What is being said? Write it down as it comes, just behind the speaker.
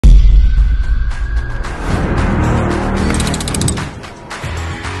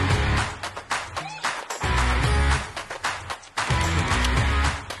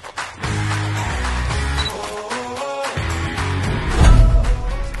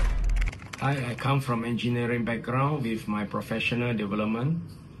I come from engineering background with my professional development,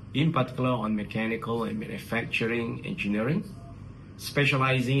 in particular on mechanical and manufacturing engineering,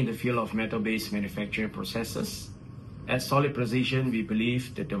 specializing in the field of metal-based manufacturing processes. At Solid Precision, we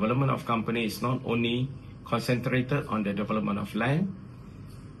believe the development of company is not only concentrated on the development of land,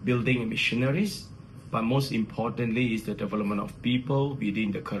 building and machineries, but most importantly is the development of people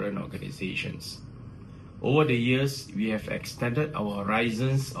within the current organizations. Over the years, we have extended our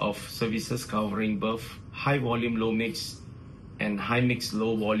horizons of services covering both high volume, low mix, and high mix,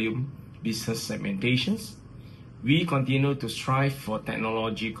 low volume business segmentations. We continue to strive for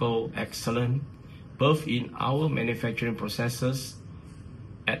technological excellence, both in our manufacturing processes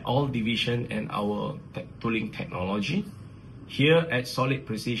at all divisions and our tooling technology. Here at Solid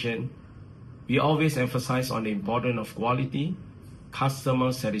Precision, we always emphasize on the importance of quality,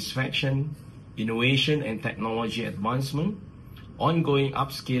 customer satisfaction, innovation and technology advancement, ongoing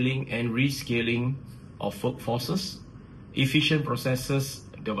upscaling and rescaling of workforces, efficient processes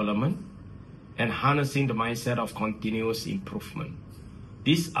development, and harnessing the mindset of continuous improvement.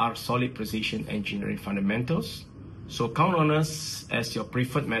 These are Solid Precision engineering fundamentals. So count on us as your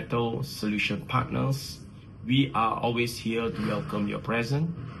preferred metal solution partners. We are always here to welcome your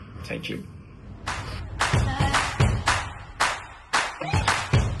presence. Thank you.